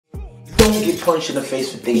don't get punched in the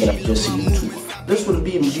face for thinking I'm just a YouTuber. That's what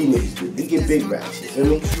the BMG niggas do. They get big racks, you feel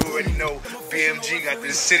me? You already know BMG got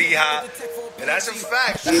this city hot, and that's a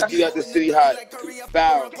fact. BMG got the city hot.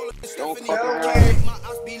 Foul. Don't fuck around.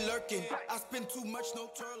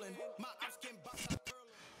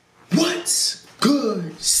 What's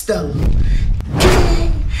good, Stella?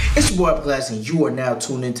 Gang! It's your boy Up Glass, and you are now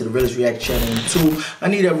tuned into the Realest React channel on YouTube. I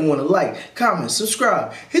need everyone to like, comment,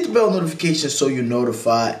 subscribe, hit the bell notification so you're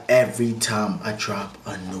notified every time I drop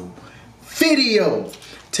a new video.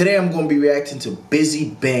 Today I'm going to be reacting to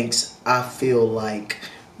Bizzy Banks. I feel like,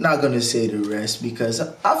 not going to say the rest because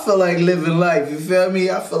I feel like living life, you feel me?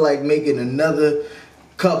 I feel like making another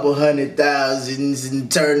couple $100,000s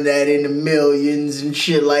and turn that into millions and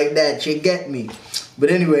shit like that, you get me?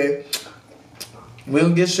 But anyway,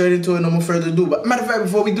 we'll get straight into it, no more further ado. But matter of fact,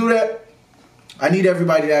 before we do that, I need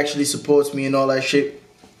everybody that actually supports me and all that shit.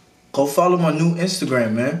 Go follow my new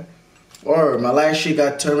Instagram, man. Or my last shit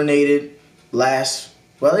got terminated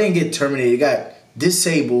well, it didn't get terminated, it got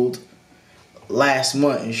disabled last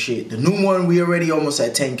month and shit. The new one, we already almost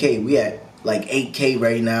at 10K. We at like 8K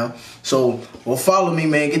right now. So, well, follow me,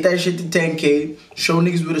 man. Get that shit to 10K. Show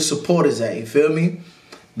niggas where the support is at, you feel me?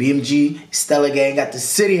 BMG, Stella Gang got the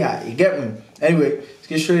city hot, you get me? Anyway, let's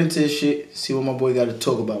get straight into this shit. See what my boy got to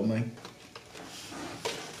talk about, man.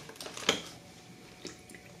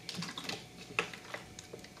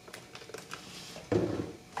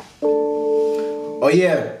 Oh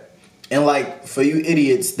yeah, and like for you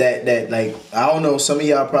idiots that like, I don't know, some of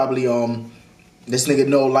y'all probably this nigga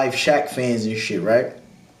No Life Shaq fans and shit, right?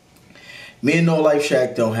 Me and No Life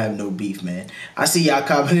Shaq don't have no beef, man. I see y'all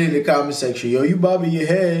commenting in the comment section, yo, you bobbing your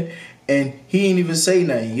head, and he ain't even say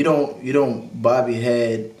nothing. You don't bob your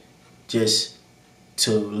head just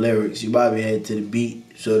to lyrics. You bob your head to the beat.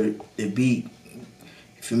 So the beat,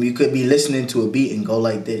 you feel me? You could be listening to a beat and go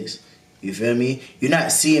like this. You feel me? You're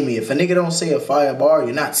not seeing me. If a nigga don't say a fire bar,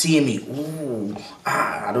 you're not seeing me. Ooh,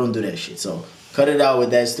 I don't do that shit. So cut it out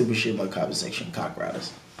with that stupid shit in my comment section, cock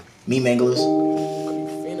riders. Me, Manglers.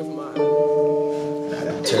 I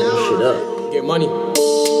gotta turn this shit up. Get money.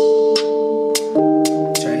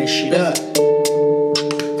 Turn this shit up.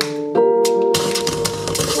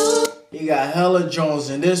 You got hella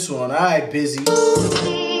Jones in this one. Alright, Bizzy.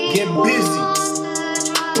 Get busy.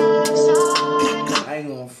 I ain't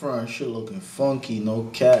gonna front. Shit looking funky, no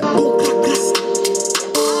cap. I'm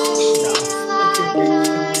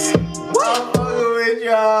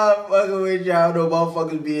fucking with y'all. No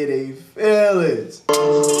motherfuckers be in their feelings.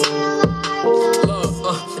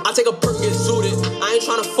 I take a perk, get suited. I ain't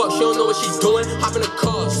tryna fuck, she don't know what she's doing. Hop in the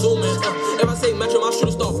car, zooming. If I say metro, my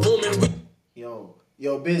shooter start booming. Yo,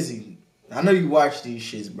 Bizzy. I know you watch these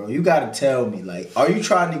shits, bro. You gotta tell me, like, are you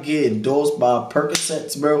trying to get endorsed by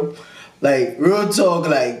Percocets, bro? Like, real talk,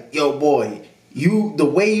 like, yo, boy, the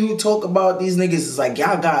way you talk about these niggas is like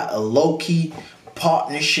y'all got a low-key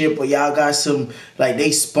partnership, or y'all got some, like,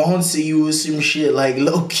 they sponsor you or some shit, like,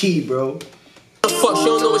 low-key, bro. Fuck, she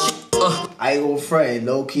don't know what she. I ain't gonna front.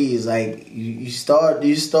 Low-key is like you start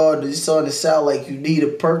to sound like you need a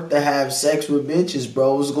perk to have sex with bitches,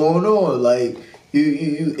 bro. What's going on? Like,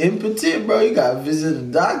 you impotent, bro? You gotta visit a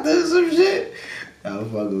doctor or some shit? I'm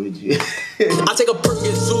fucking with you. I take a perk,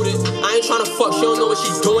 get suited. I ain't tryna fuck, she don't know what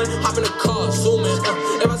she's doing. Hop in the car, zooming.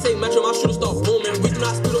 If I say metro, my shooter start booming. We do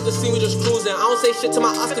not split up the scene, we just cruising. I don't say shit to my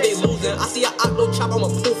Oscar, they losing. I see a no chop, I'm a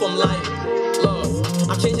proof, I'm like, look,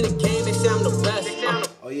 I'm changing the game, they say I'm the best.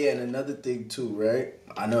 Oh yeah, and another thing too, right?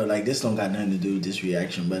 I know, like, this don't got nothing to do with this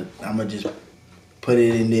reaction, but I'm gonna just put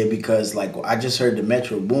it in there because, like, I just heard the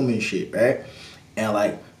metro booming shit, right? And,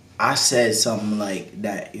 like, I said something like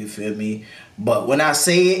that, you feel me? But when I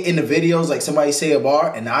say it in the videos, like somebody say a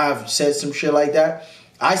bar and I've said some shit like that,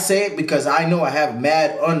 I say it because I know I have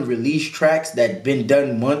mad unreleased tracks that been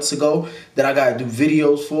done months ago that I gotta do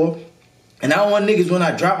videos for. And I don't want niggas when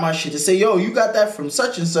I drop my shit to say, yo, you got that from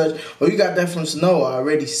such and such, or you got that from Snow. I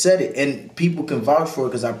already said it, and people can vouch for it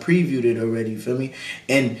because I previewed it already, you feel me?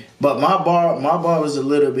 But my bar was a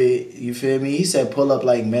little bit, you feel me? He said pull up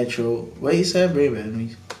like Metro. What he said? Bring it back,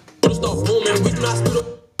 me. Start booming, we do not split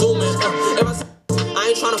up booming. I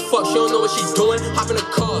ain't tryna fuck, she don't know what she's doing. Hop in the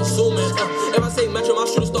car, zooming. If I say metro, my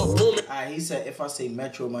shooter start booming. Alright, he said if I say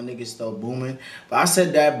metro, my niggas start booming. But I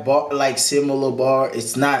said that bar, like similar bar.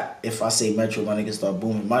 It's not if I say metro, my niggas start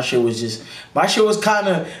booming. My shit was kind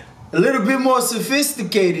of a little bit more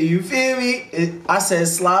sophisticated. You feel me? I said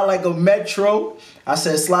slide like a metro. I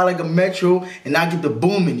said slide like a metro, and I get the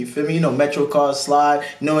booming. You feel me? You know, metro cars slide.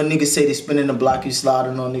 You know when niggas say they spinning the block, you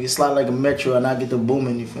sliding on. Niggas slide like a metro, and I get the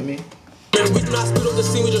booming. You feel me? We do not split up the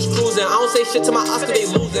scene, we just cruising. I don't say shit to my Oscar, they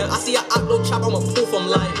losing. I see a no chop, I'm a proof, I'm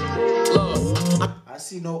like, look.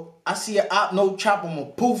 I see an op, no chop, I'ma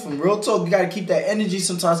poof him. Real talk, you gotta keep that energy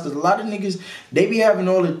sometimes, because a lot of niggas, they be having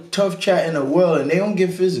all the tough chat in the world and they don't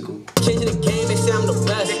get physical. Changing the game, they say I'm the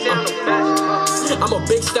best. I'm a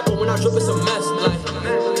big stepper when I drip, it's a mess.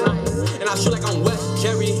 And I shoot like I'm West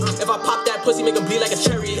Jerry. If I pop that pussy, make him bleed like a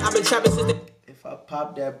cherry. I've been trapping since the... If I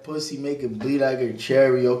pop that pussy, make it bleed like a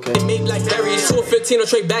cherry, okay? Made like berries, 2 or 15 or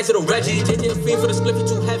trade bags of the Reggie. JJ the fiend for the split, he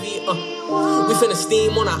too heavy. We finna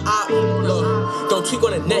steam on our op. Look, don't tweak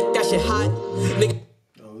on the net, that shit hot. Nigga.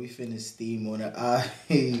 Oh, we finna steam on the eye.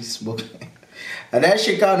 He smoking. And that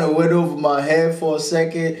shit kind of went over my head for a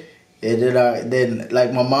second. And then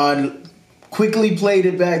like my mind quickly played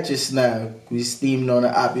it back just now. We steamed on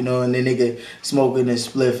the op, you know, and the nigga smoking a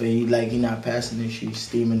spliff and he not passing this shit,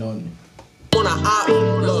 steaming on it. On a op,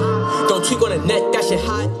 look, don't tweak on the net, that shit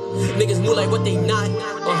hot. Niggas move like what they not.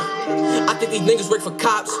 I think these niggas work for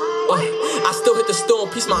cops. I still hit the store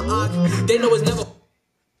and piece my ox. They know it's never.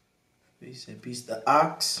 He said piece the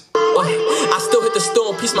ox. I still hit the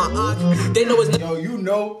store and piece my ox. They know it's never.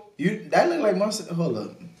 Yo, that look like my son. Hold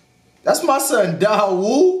up, that's my son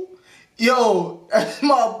Dawu. Yo, that's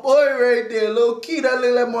my boy right there, low key. That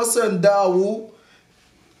look like my son Dawu.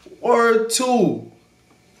 Or two.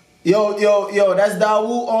 Yo, that's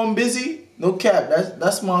Dawu on Bizzy. No cap,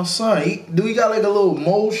 that's my son. He got like a little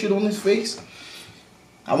mole shit on his face?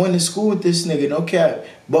 I went to school with this nigga, no cap.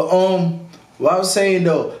 But what I was saying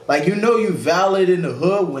though, like you valid in the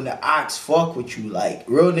hood when the ox fuck with you, like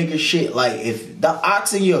real nigga shit. Like if the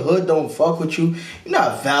ox in your hood don't fuck with you, you're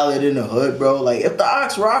not valid in the hood, bro. Like if the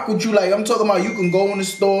ox rock with you, like I'm talking about, you can go in the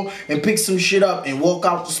store and pick some shit up and walk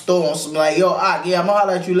out the store on some like, yo, ox, yeah, I'ma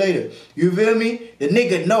holler at you later. You feel me? The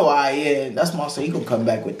nigga know, yeah, that's my son. He gonna come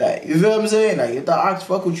back with that. You feel what I'm saying? Like if the ox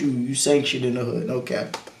fuck with you, you sanction in the hood, no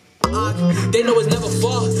cap. They know it's never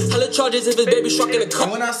fall. Hella charges if his baby struck in a car.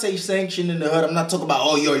 And when I say sanction in the hood, I'm not talking about,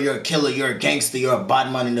 oh, you're a killer, you're a gangster, you're a bad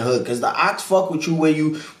man in the hood. Because the ox fuck with you when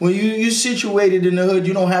you situated in the hood.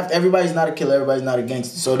 You don't have to, everybody's not a killer, everybody's not a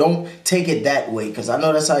gangster. So don't take it that way, because I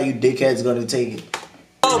know that's how you dickheads gonna take it.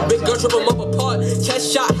 Oh, big girl trip him up apart.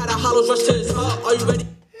 Chest shot, had a hollow rush to his heart. Are you ready?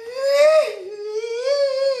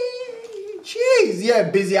 Jeez, yeah,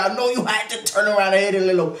 Bizzy. I know you had to turn around and hit a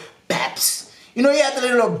little baps. You know, you had the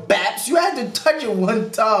little baps. You had to touch it one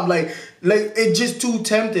time. Like it just too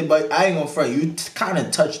tempting, but I ain't gonna front. You kind of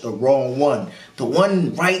touched the wrong one. The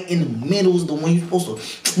one right in the middle is the one you're supposed to.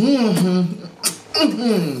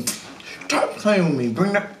 Stop playing with me.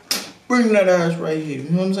 Bring that ass right here. You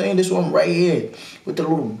know what I'm saying? This one right here with the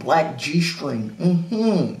little black G-string.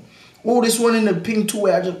 Oh, this one in the pink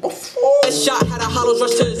two-way, I just... Shot, had a hollow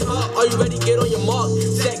rush to his heart. Are you ready? Get on your mark.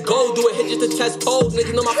 Set, go. Do a hit just to test pose.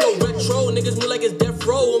 Niggas know my flow retro. Niggas move like it's death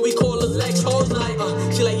row. When we call her legs hoes like,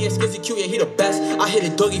 she like, yeah, Skizzy cute, yeah, he the best. I hit a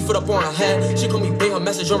doggy foot up on her head. She call me bring her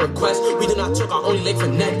message on request. We do not talk, our only leg for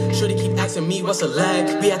neck. Shorty keep asking me what's a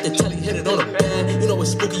leg. We at the telly, hit it on the bed. You know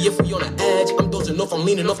it's spooky if we on the edge. I'm dozing off, I'm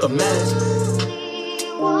leaning off the meds.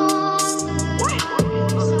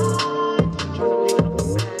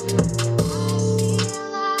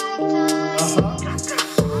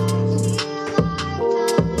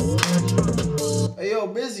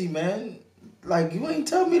 Bizzy, man. Like, you ain't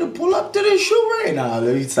tell me to pull up to this shoe right now.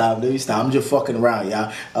 Let me stop. I'm just fucking around,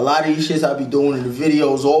 y'all. A lot of these shits I be doing in the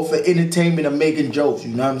videos all for entertainment and making jokes,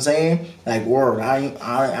 you know what I'm saying? Like, word, I ain't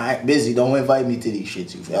Bizzy, don't invite me to these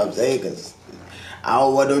shits, you feel what I'm saying? Because I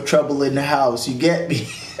don't want no trouble in the house, you get me?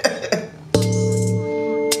 I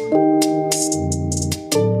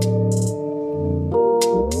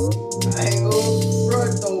ain't gonna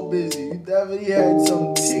front though, Bizzy. You definitely had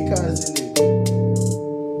some tickers in it.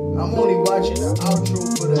 I'm only watching the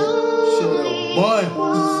outro for the shit of Buns.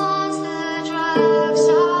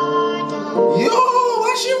 Yo,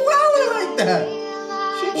 why she wildin' like that?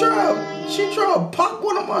 She try to pop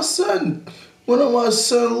one of my son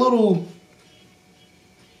little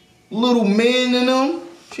men in them.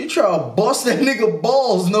 She try to bust that nigga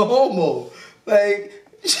balls, no homo. Like,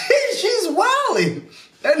 she's wildin'.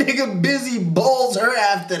 That nigga Bizzy balls her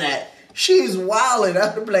after that. She's wildin'.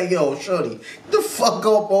 I'd be like, yo, shorty, get the fuck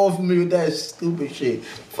up off me with that stupid shit.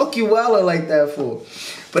 Fuck you wildin' like that for?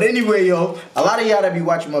 But anyway, yo, a lot of y'all that be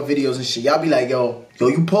watching my videos and shit, y'all be like, yo,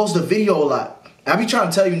 you post a video a lot. I be trying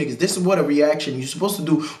to tell you niggas, this is what a reaction you're supposed to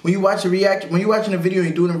do. When you're watching a video and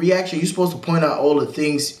you're doing a reaction, you're supposed to point out all the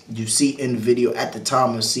things you see in the video at the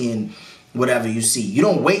time of seeing whatever you see. You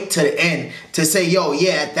don't wait to the end to say, yo,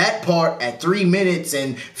 yeah, at that part, at 3 minutes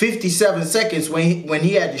and 57 seconds, when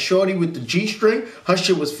he had the shorty with the G-string, her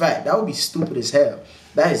shit was fat. That would be stupid as hell.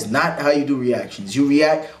 That is not how you do reactions. You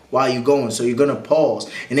react while you're going, so you're gonna pause.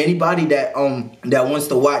 And anybody that wants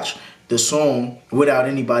to watch the song without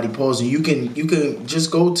anybody pausing. You can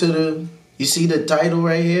just go to you see the title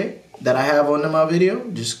right here that I have on my video?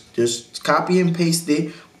 Just copy and paste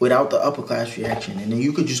it without the upper class reaction. And then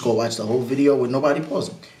you could just go watch the whole video with nobody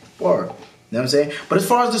pausing. Or you know what I'm saying? But as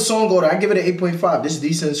far as the song go, I give it an 8.5. This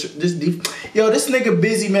decent. Yo, this nigga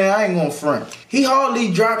Bizzy, man, I ain't gonna front. He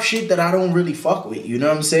hardly drop shit that I don't really fuck with. You know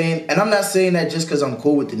what I'm saying? And I'm not saying that just because I'm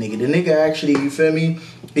cool with the nigga. The nigga actually, you feel me?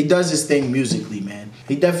 He does his thing musically, man.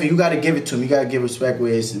 He definitely, you gotta give it to him. You gotta give respect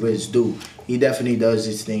where it's due. He definitely does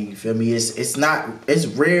his thing. You feel me? It's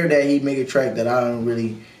rare that he make a track that I don't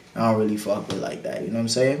really fuck with like that. You know what I'm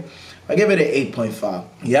saying? I give it an 8.5.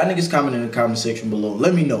 Y'all niggas comment in the comment section below.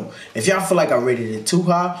 Let me know if y'all feel like I rated it too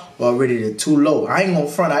high or I rated it too low. I ain't gonna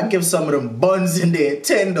front. I give some of them buns in there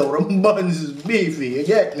 10 though. Them buns is beefy. You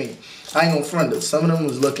get me? I ain't gonna front it. Some of them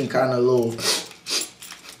was looking kind of low.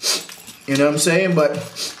 You know what I'm saying? But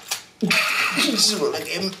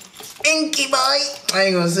looking inky boy. I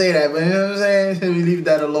ain't gonna say that, but you know what I'm saying? We leave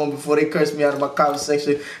that alone before they curse me out of my comment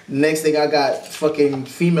section. Next thing I got fucking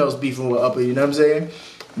females beefing with Upper. You know what I'm saying?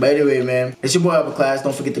 But anyway, man, it's your boy Upper Class.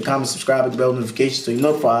 Don't forget to comment, subscribe, and the bell notification so you're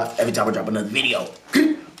notified every time I drop another video.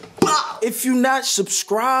 If you not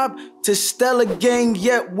subscribed to Stella Gang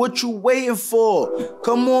yet, what you waiting for?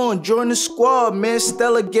 Come on, join the squad, man.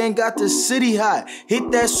 Stella Gang got the city hot.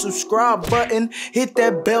 Hit that subscribe button, hit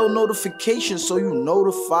that bell notification so you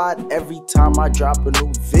notified every time I drop a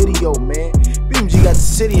new video, man. BMG got the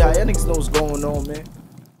city hot. Y'all niggas know what's going on, man.